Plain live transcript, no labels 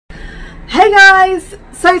Hey guys!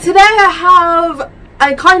 So today I have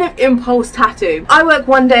a kind of impulse tattoo. I work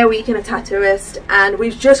one day a week in a tattooist and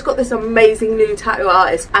we've just got this amazing new tattoo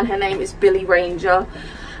artist and her name is Billy Ranger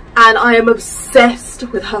and I am obsessed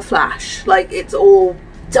with her flash. Like, it's all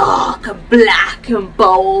dark and black and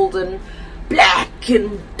bold and black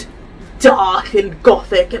and dark and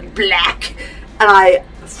gothic and black, and I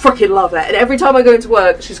freaking love it. And every time I go into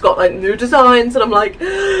work she's got like new designs and I'm like,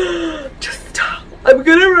 just stop, I'm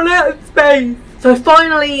gonna run out of space. So I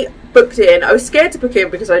finally booked in. I was scared to book in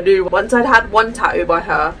because I knew once I'd had one tattoo by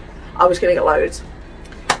her I was gonna get loads.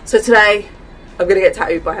 So today I'm gonna get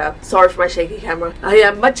tattooed by her. Sorry for my shaky camera. I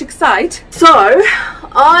am much excited. So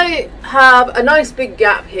I have a nice big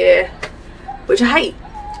gap here which I hate,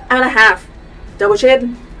 and I have double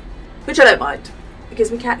chin which I don't mind. It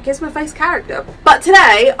gives my face character. But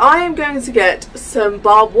today I am going to get some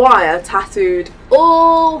barbed wire tattooed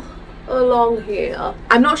all along here.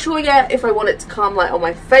 I'm not sure yet if I want it to come like on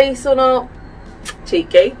my face or not.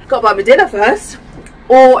 Cheeky. Gotta buy my dinner first.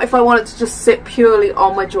 Or if I want it to just sit purely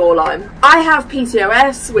on my jawline. I have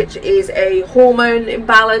PCOS, which is a hormone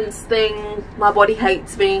imbalance thing. My body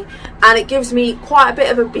hates me and it gives me quite a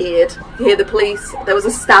bit of a beard. Hear the police. There was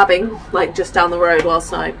a stabbing like just down the road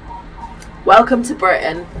last night. Welcome to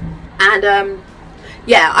Britain. And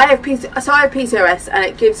yeah, I have PCOS and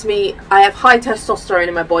it gives me, I have high testosterone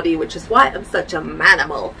in my body, which is why I'm such a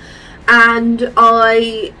manimal. And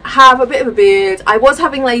I have a bit of a beard. I was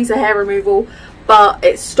having laser hair removal, but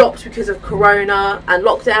it stopped because of Corona and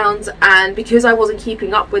lockdowns, and because I wasn't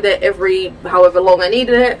keeping up with it every however long I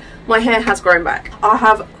needed it, my hair has grown back. I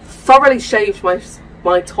have thoroughly shaved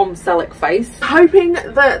my Tom Selleck face, hoping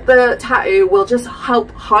that the tattoo will just help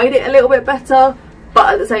hide it a little bit better,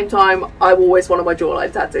 but at the same time I always wanted my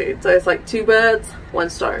jawline tattooed, so it's like two birds, one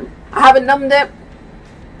stone. I haven't numbed it,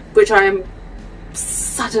 which I am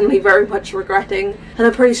suddenly very much regretting, and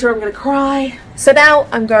I'm pretty sure I'm gonna cry. So now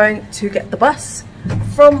I'm going to get the bus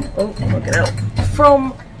from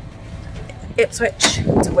from Ipswich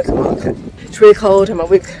to Wickham Market. It's really cold and my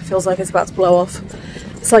wig feels like it's about to blow off.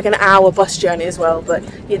 It's like an hour bus journey as well, but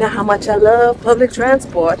you know how much I love public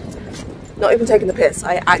transport. Not even taking the piss,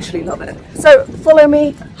 I actually love it. So follow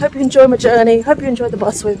me, hope you enjoy my journey, hope you enjoy the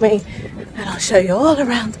bus with me, and I'll show you all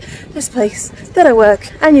around this place that I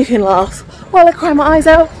work, and you can laugh while I cry my eyes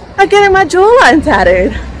out at getting my jawline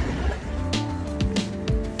tattooed.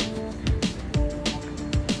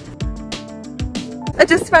 I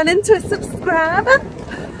just ran into a subscriber.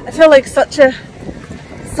 I feel like such a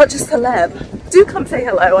celeb. Do come say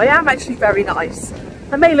hello. I am actually very nice.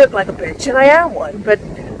 I may look like a bitch and I am one, but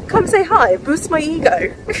come say hi, boost my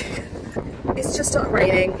ego. It's just started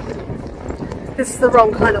raining. This is the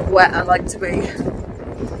wrong kind of wet I like to be.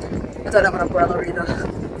 I don't have an umbrella either.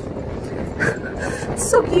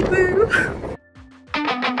 Soggy boo.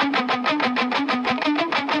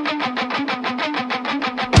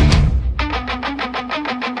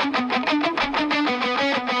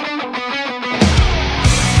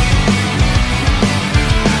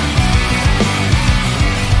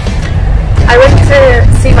 I went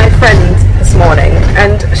to see my friend this morning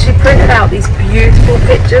and she printed out these beautiful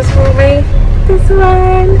pictures for me. This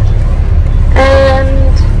one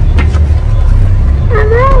and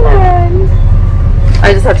that one.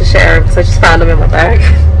 I just had to share them because I just found them in my bag.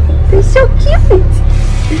 They're so cute.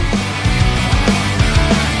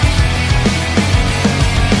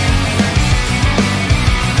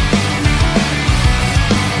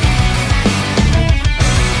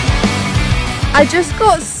 I just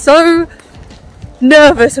got so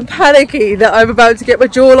nervous and panicky that I'm about to get my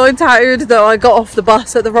jawline tattooed that I got off the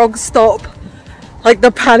bus at the wrong stop. Like,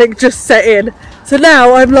 the panic just set in. So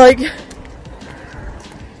now I'm like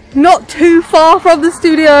not too far from the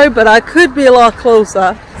studio, but I could be a lot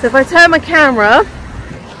closer. So if I turn my camera,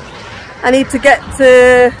 I need to get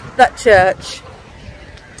to that church.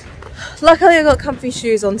 Luckily I got comfy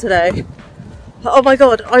shoes on today. Oh my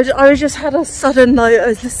god, I just had a sudden, like, I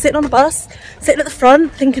was just sitting on the bus, sitting at the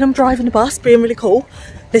front, thinking I'm driving the bus, being really cool,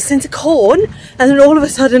 listening to Korn, and then all of a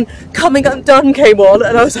sudden, Coming Undone came on,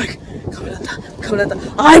 and I was like, Coming Undone, Coming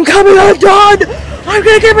Undone, I'm coming undone! I'm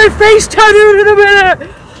gonna get my face tattooed in a minute!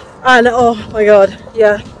 And oh my god,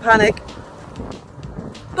 yeah, panic.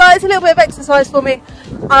 But it's a little bit of exercise for me.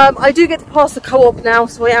 I do get to pass the co-op now,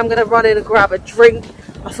 so I am gonna run in and grab a drink.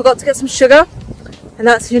 I forgot to get some sugar, and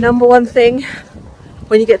that's your number one thing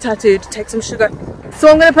when you get tattooed, take some sugar. So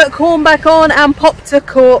I'm going to put Korn back on and pop to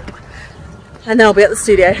Co-op, and then I'll be at the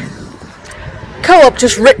studio. Co-op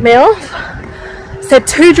just ripped me off. Said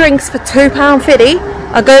 2 drinks for £2.50.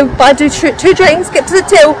 I go buy 2 drinks, get to the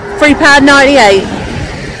till, £3.98.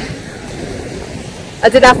 I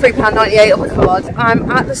did have £3.98 on the card. I'm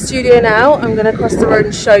at the studio now. I'm going to cross the road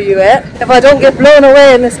and show you it. If I don't get blown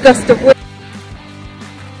away in this gust of wind.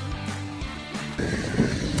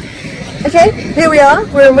 Okay, here we are.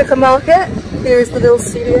 We're in Wickham Market. Here is the little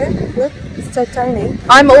studio. Look, it's so tiny.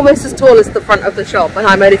 I'm almost as tall as the front of the shop, and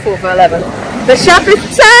I'm only 4'11". The shop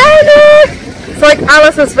is tiny! It's like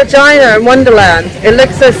Alice's vagina in Wonderland. It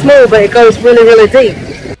looks so small, but it goes really, really deep.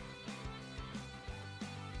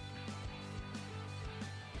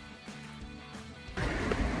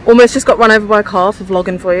 Almost just got run over by a car for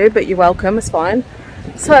vlogging for you, but you're welcome, it's fine.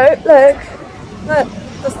 So, look,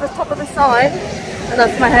 that's the top of the sign, and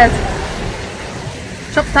that's my head.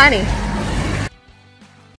 Shop's tiny.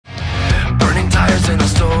 Burning tires in a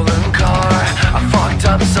stolen car. I fucked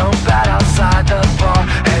up so bad outside the bar.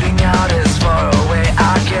 Heading out as far away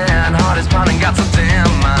I can. Heart is pounding, got so damn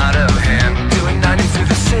out of hand. Doing 90 through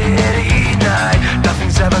the city night.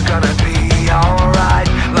 Nothing's ever gonna be alright.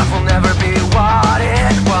 Life will never be what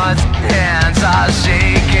it was. Hands are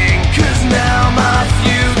shaking, 'cause now my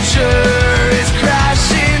future is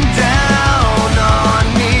crashing down on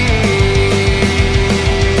me.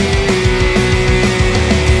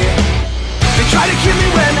 They try to kill me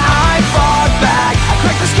when I fought back. I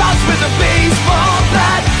cracked the scars with a baseball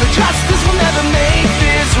bat. But justice will never make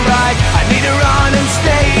this right. I need to run and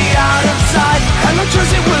stay out of sight. Had no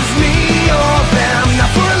choice, it was me or them. Now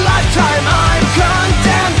for a lifetime I'm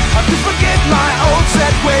condemned. I have to forget my old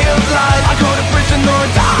set way of life. I go to prison or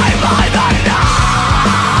die by the knife.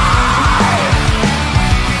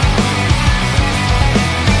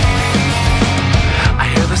 I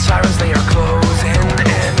hear the sirens, they are closing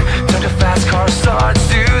in. Turn to fast car starts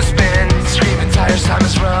to spin. Screaming tires, time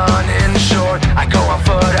is running short. I go on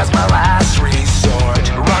foot as my last resort.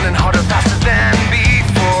 Running harder, faster than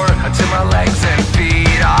before. Until my legs and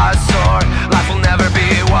feet are sore. Life will never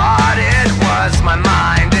be what it was. My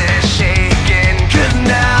mind is shaking, 'cause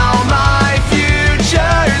now my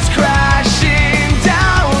future is crashing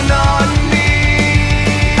down on me.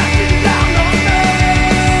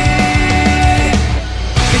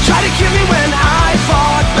 They tried to kill me when I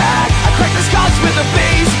fought back. I cracked the scars with a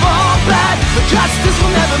baseball bat. But justice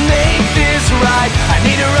will never make this right. I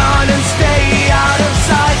need to run and stay out of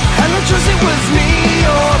sight. Had no choice, it was me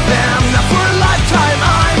or them. Now for a lifetime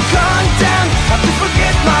I'm condemned. I have to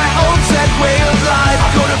forget my old set way of life. I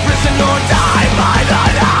go to prison or die by the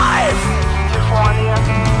knife.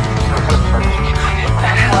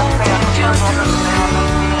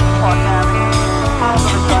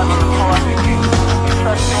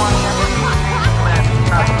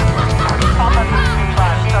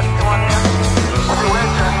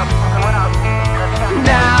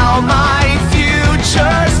 Now my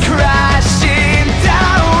future's crashing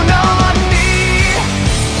down on me.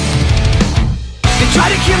 They tried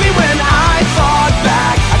to kill me when I fought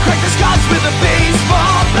back. I cracked the scars with a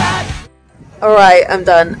baseball bat. Alright, I'm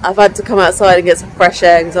done. I've had to come outside and get some fresh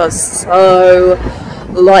air because I was so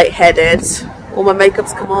lightheaded. All my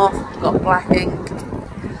makeup's come off, got black ink.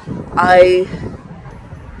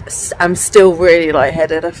 I'm still really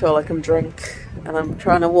lightheaded. I feel like I'm drunk. And I'm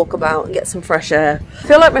trying to walk about and get some fresh air. I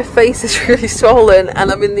feel like my face is really swollen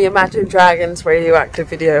and I'm in the Imagine Dragons radioactive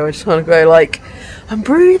video. I just want to go like, I'm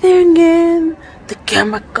breathing in the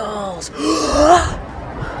chemicals.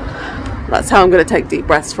 That's how I'm going to take deep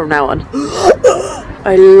breaths from now on.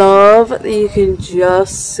 I love that you can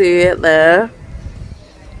just see it there.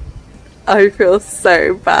 I feel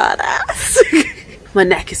so badass. My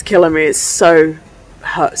neck is killing me. It's so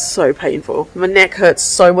hurts, so painful. My neck hurts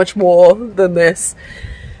so much more than this.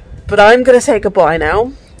 But I'm gonna say goodbye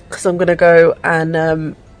now because I'm gonna go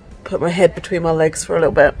and put my head between my legs for a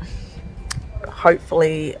little bit.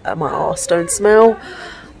 Hopefully my arse don't smell,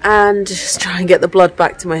 and just try and get the blood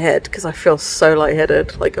back to my head because I feel so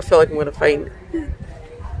lightheaded. Like I feel like I'm gonna faint.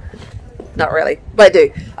 Not really, but I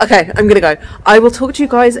do. Okay, I'm gonna go. I will talk to you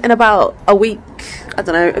guys in about a week, I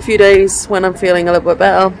don't know, a few days when I'm feeling a little bit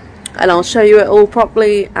better. And I'll show you it all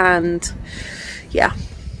properly, and yeah.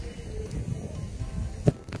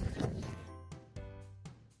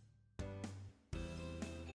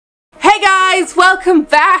 Hey guys, welcome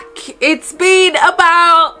back. It's been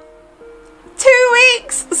about 2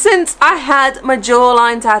 weeks since I had my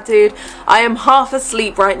jawline tattooed. I am half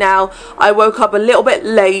asleep right now. I woke up a little bit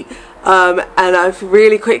late and I've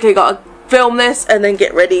really quickly got to film this and then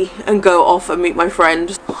get ready and go off and meet my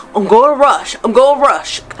friend. I'm gonna rush,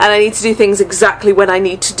 and I need to do things exactly when I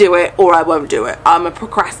need to do it or I won't do it. I'm a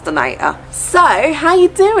procrastinator. So, how you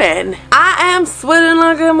doing? I am sweating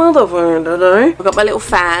like a motherfucker today. I've got my little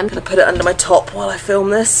fan. I'm gonna put it under my top while I film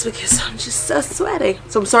this because I'm just so sweaty.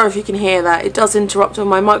 So I'm sorry if you can hear that. It does interrupt on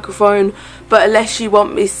my microphone, but unless you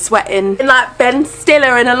want me sweating like Ben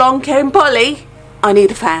Stiller in Along Came Polly, I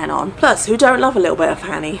need a fan on. Plus, who don't love a little bit of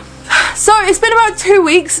fanny? So it's been about 2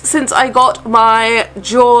 weeks since I got my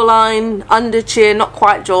jawline, under chin, not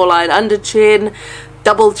quite jawline, under chin,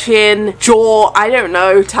 double chin, jaw, I don't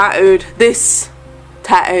know, tattooed. This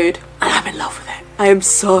tattooed, and I'm in love with it. I am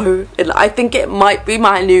so in love. I think it might be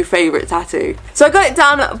my new favourite tattoo. So I got it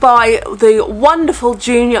done by the wonderful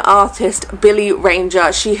junior artist Billy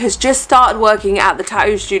Ranger. She has just started working at the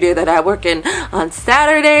tattoo studio that I work in on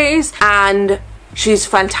Saturdays, and she's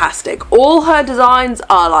fantastic. All her designs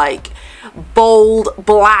are like bold,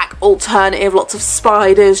 black, alternative, lots of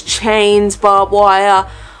spiders, chains, barbed wire.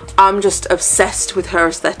 I'm just obsessed with her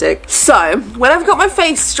aesthetic. So, when I've got my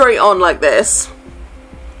face straight on like this,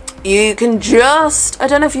 you can just, I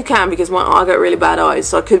don't know if you can because I got really bad eyes,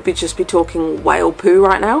 so I could just be talking whale poo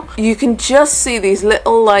right now. You can just see these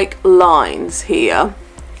little like lines here,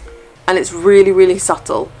 and it's really, really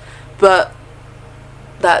subtle, but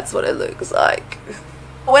that's what it looks like.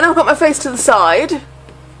 When I've got my face to the side,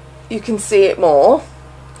 you can see it more,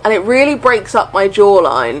 and it really breaks up my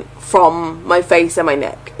jawline from my face and my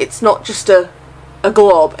neck. It's not just a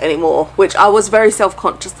glob anymore, which I was very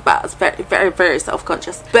self-conscious about. I was very, very, very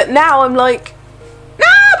self-conscious. But now I'm like, nah,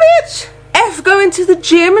 bitch! F going to the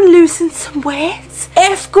gym and losing some weight.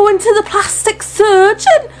 F going to the plastic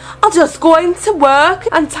surgeon. I'm just going to work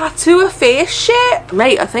and tattoo a face shape.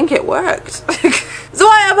 Mate, I think it worked. So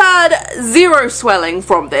I have had zero swelling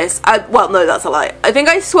from this. Well, no, that's a lie. I think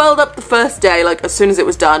I swelled up the first day, like as soon as it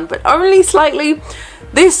was done, but only slightly.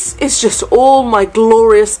 This is just all my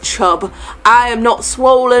glorious chub. I am not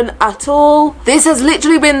swollen at all. This has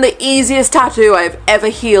literally been the easiest tattoo I've ever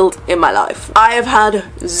healed in my life. I have had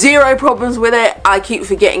zero problems with it. I keep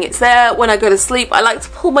forgetting it's there. When I go to sleep, I like to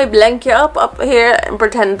pull my blanket up here and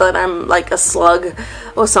pretend that I'm like a slug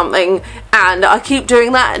or something. And I keep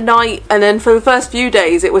doing that at night. And then for the first few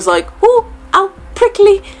days, it was like, ooh, ow,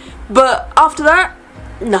 prickly. But after that,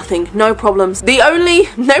 nothing, no problems.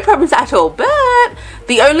 No problems at all, but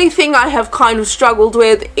the only thing I have kind of struggled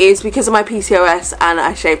with is because of my PCOS and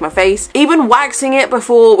I shaved my face. Even waxing it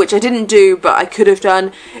before, which I didn't do, but I could have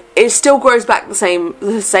done, it still grows back the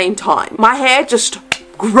same time. My hair just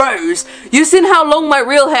grows. You've seen how long my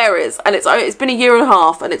real hair is, and it's been a year and a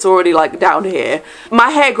half and it's already like down here.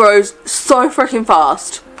 My hair grows so freaking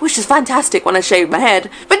fast, which is fantastic when I shave my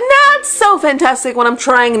head, but not so fantastic when I'm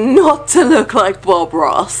trying not to look like Bob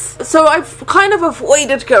Ross. So I've kind of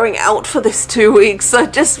avoided going out for this 2 weeks,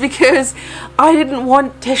 just because I didn't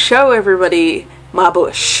want to show everybody my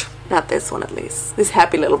bush. Not this one at least. This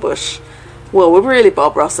happy little bush. Well, we're really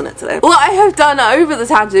Bob Rossing it today. What I have done over the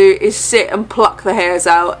tattoo is sit and pluck the hairs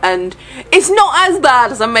out, and it's not as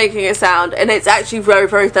bad as I'm making it sound, and it's actually very,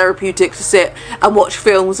 very therapeutic to sit and watch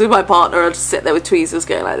films with my partner and just sit there with tweezers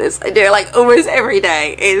going like this. I do it like almost every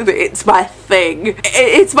day. It's my thing.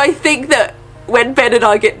 It's my thing that when Ben and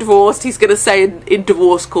I get divorced, he's going to say in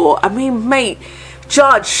divorce court, I mean, mate,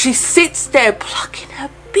 Judge, she sits there plucking her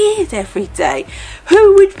beard every day.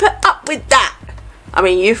 Who would put up with that? I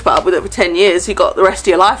mean, you've put up with it for 10 years, you got the rest of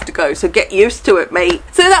your life to go, so get used to it, mate.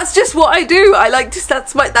 So that's just what I do. I like to,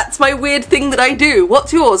 that's my weird thing that I do.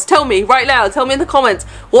 What's yours? Tell me right now, tell me in the comments.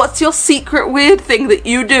 What's your secret weird thing that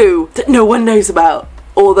you do that no one knows about?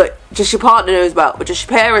 Or that just your partner knows about, or just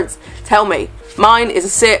your parents? Tell me. Mine is a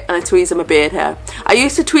sit and I tweeze my beard hair. I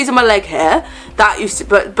used to tweeze my leg hair, that used to,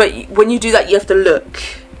 but when you do that you have to look.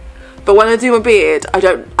 But when I do my beard, I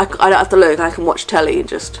don't have to look, I can watch telly and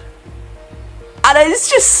just... And it's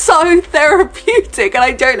just so therapeutic, and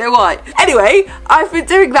I don't know why. Anyway, I've been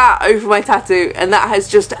doing that over my tattoo, and that has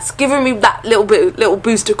just given me that little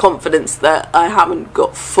boost of confidence that I haven't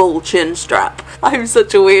got full chin strap. I'm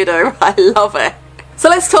such a weirdo. I love it. So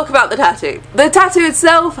let's talk about the tattoo. The tattoo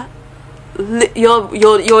itself,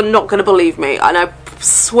 you're not gonna believe me, and I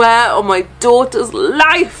swear on my daughter's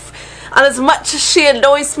life. And as much as she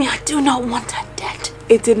annoys me, I do not want her dead.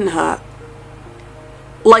 It didn't hurt.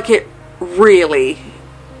 Like, it really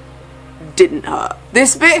didn't hurt.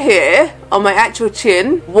 This bit here on my actual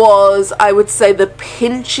chin was, I would say, the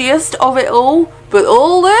pinchiest of it all, but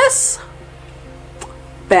all this,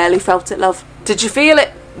 barely felt it, love. Did you feel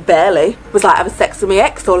it? Barely. It was like having sex with my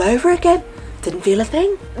ex all over again. Didn't feel a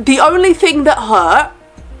thing. The only thing that hurt,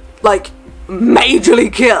 like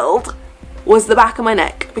majorly killed, was the back of my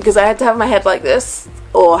neck, because I had to have my head like this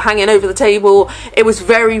or hanging over the table. It was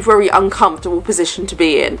very, very uncomfortable position to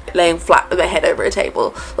be in, laying flat with my head over a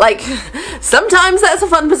table. Like, sometimes that's a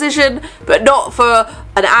fun position, but not for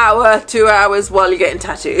an hour, 2 hours while you're getting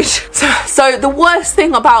tattooed. So the worst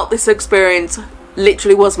thing about this experience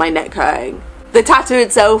literally was my neck hurting. The tattoo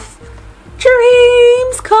itself,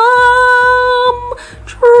 dreams come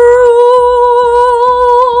true.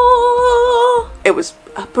 It was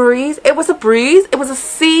a breeze. It was a breeze. It was a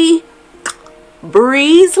sea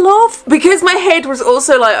breeze, love. Because my head was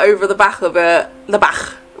also like over the back of over the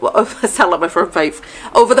back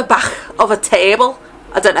of a table.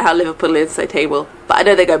 I don't know how Liverpoolians say table, but I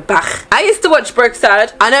know they go back. I used to watch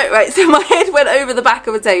Brookside. I know, right? So my head went over the back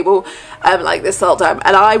of a table like this the whole time,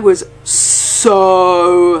 and I was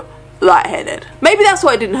so lightheaded. Maybe that's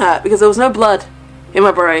why it didn't hurt, because there was no blood in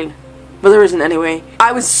my brain. But there isn't anyway.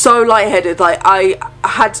 I was so lightheaded, like I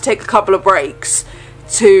had to take a couple of breaks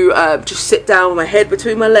to just sit down with my head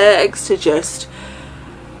between my legs to just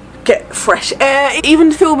get fresh air.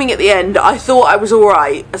 Even filming at the end, I thought I was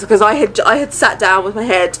alright, because I had sat down with my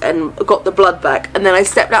head and got the blood back, and then I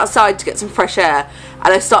stepped outside to get some fresh air,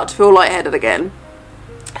 and I started to feel lightheaded again.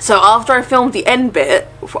 So after I filmed the end bit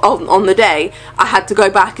on the day, I had to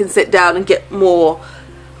go back and sit down and get more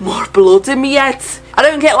blood in me yet. I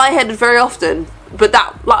don't get lightheaded very often, but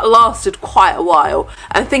that lasted quite a while.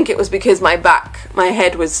 I think it was because my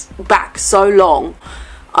head was back so long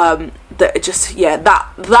that it just, yeah,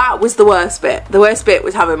 that was the worst bit. The worst bit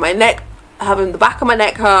was having the back of my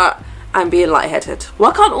neck hurt and being lightheaded.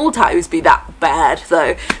 Why can't all tattoos be that bad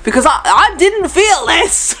though? Because I didn't feel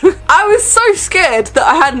this. I was so scared that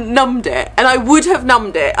I hadn't numbed it, and I would have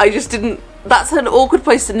numbed it. I just didn't. That's an awkward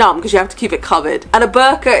place to numb because you have to keep it covered, and a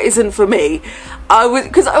burqa isn't for me.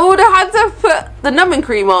 Because I would have had to put the numbing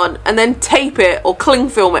cream on and then tape it or cling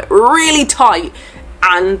film it really tight,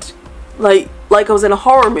 and like I was in a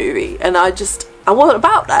horror movie, and I wasn't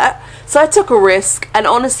about that. So I took a risk, and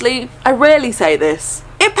honestly, I rarely say this.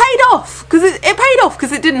 It paid off, because it paid off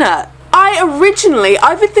because it didn't hurt. I've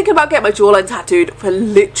been thinking about getting my jawline tattooed for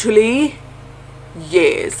literally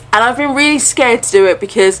years, and I've been really scared to do it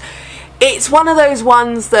because it's one of those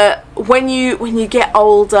ones that when you get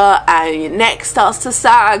older and your neck starts to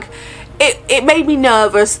sag, it made me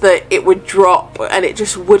nervous that it would drop and it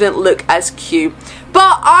just wouldn't look as cute.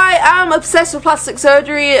 But I am obsessed with plastic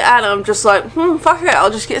surgery, and I'm just like, fuck it,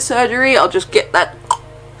 I'll just get surgery, I'll just get that,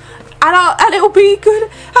 and it'll be good,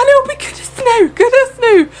 and it'll be good as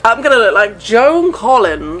new, I'm gonna look like Joan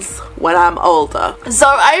Collins when I'm older. So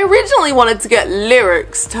I originally wanted to get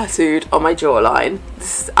lyrics tattooed on my jawline.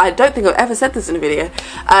 I don't think I've ever said this in a video.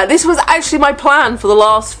 This was actually my plan for the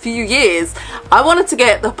last few years. I wanted to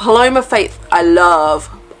get the Paloma Faith. I love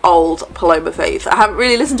old Paloma Faith. I haven't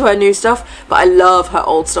really listened to her new stuff, but I love her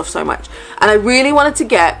old stuff so much. And I really wanted to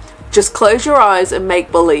get Just Close Your Eyes and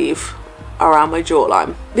Make Believe around my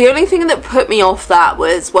jawline. The only thing that put me off that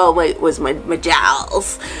was, well, was my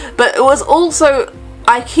jowls. But it was also,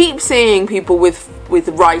 I keep seeing people with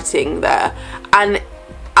writing there, and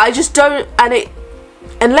I just don't,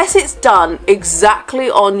 unless it's done exactly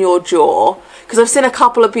on your jaw, because I've seen a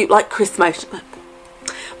couple of people like Chris Motion.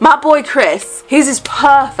 My boy Chris, his is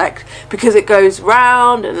perfect because it goes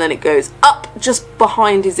round and then it goes up just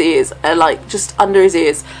behind his ears, like just under his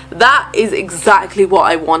ears. That is exactly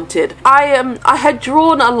what I wanted. I had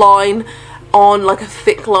drawn a line on, like a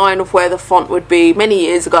thick line of where the font would be many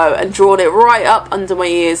years ago, and drawn it right up under my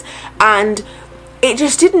ears, and it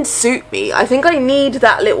just didn't suit me. I think I need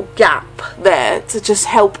that little gap there to just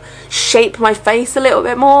help shape my face a little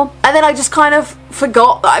bit more. And then I just kind of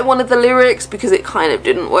forgot that I wanted the lyrics because it kind of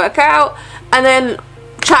didn't work out. And then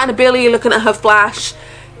chatting to Billy, looking at her flash,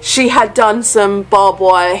 she had done some barbed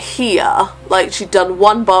wire here. Like, she'd done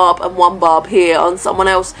one barb and one barb here on someone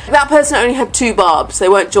else. That person only had 2 barbs. They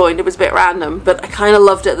weren't joined. It was a bit random, but I kind of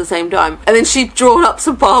loved it at the same time. And then she'd drawn up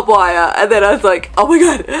some barbed wire, and then I was like, oh my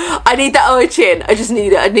god, I need that on my chin. I just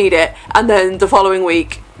need it. I need it. And then the following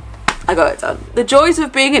week, I got it done. The joys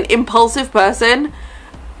of being an impulsive person,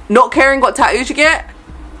 not caring what tattoos you get,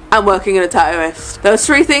 and working in a tattooist. Those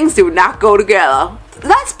 3 things do not go together.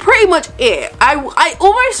 That's pretty much it. I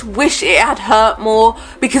almost wish it had hurt more,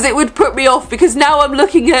 because it would put me off, because now I'm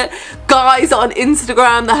looking at guys on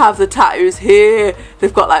Instagram that have the tattoos here,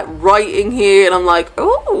 they've got like writing here, and I'm like,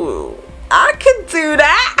 oh, I can do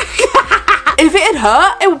that. If it had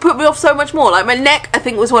hurt, it would put me off so much more. Like, my neck, I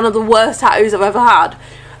think, was one of the worst tattoos I've ever had,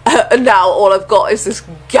 and now all I've got is this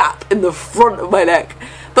gap in the front of my neck.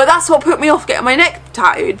 But that's what put me off getting my neck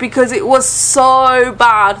tattooed, because it was so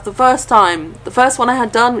bad the first time. The first one I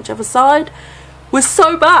had done, whichever side, was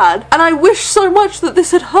so bad, and I wish so much that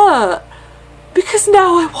this had hurt, because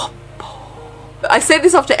now I want more. I say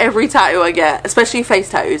this after every tattoo I get, especially face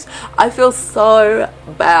tattoos. I feel so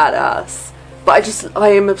badass, but I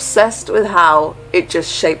am obsessed with how it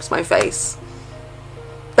just shapes my face.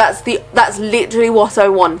 That's literally what I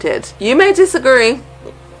wanted. You may disagree,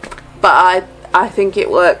 but I think it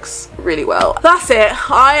works really well. That's it.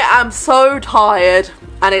 I am so tired,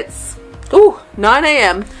 and it's 9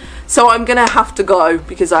 AM. So I'm gonna have to go,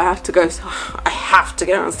 because I have to go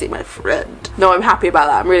and see my friend. No, I'm happy about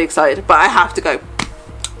that. I'm really excited, but I have to go.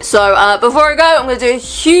 So before I go, I'm gonna do a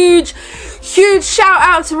huge shout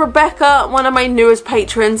out to Rebecca, one of my newest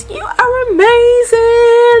patrons. You are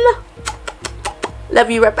amazing. Love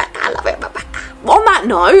you, Rebecca. I love it, Rebecca. On that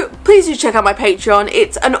note, please do check out my Patreon.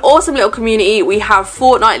 It's an awesome little community. We have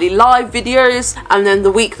fortnightly live videos, and then the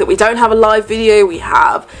week that we don't have a live video, we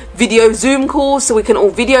have video Zoom calls, so we can all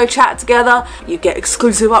video chat together. You get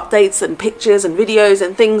exclusive updates and pictures and videos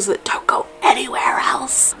and things that don't go anywhere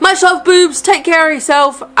else. Much love, boobs. Take care of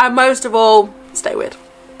yourself, and most of all, stay weird.